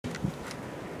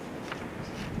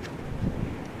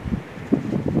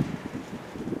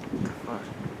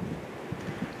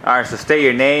Alright, so state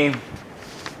your name.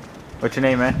 What's your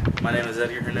name, man? My name is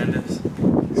Edgar Hernandez.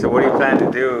 So what do you plan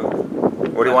to do?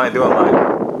 What do you want to do in life?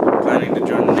 I'm planning to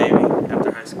join the Navy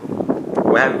after high school.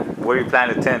 What do you plan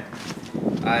to attend?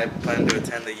 I plan to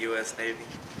attend the U.S. Navy.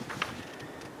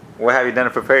 What have you done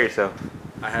to prepare yourself?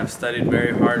 I have studied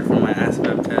very hard for my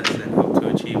ASVAB test and hope to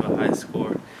achieve a high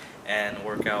score and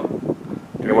work out.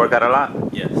 You work out a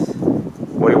lot? Yes.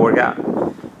 What do you work out?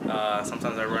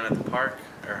 Sometimes I run at the park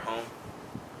or home.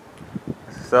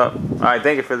 What's up? Alright,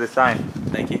 thank you for this time.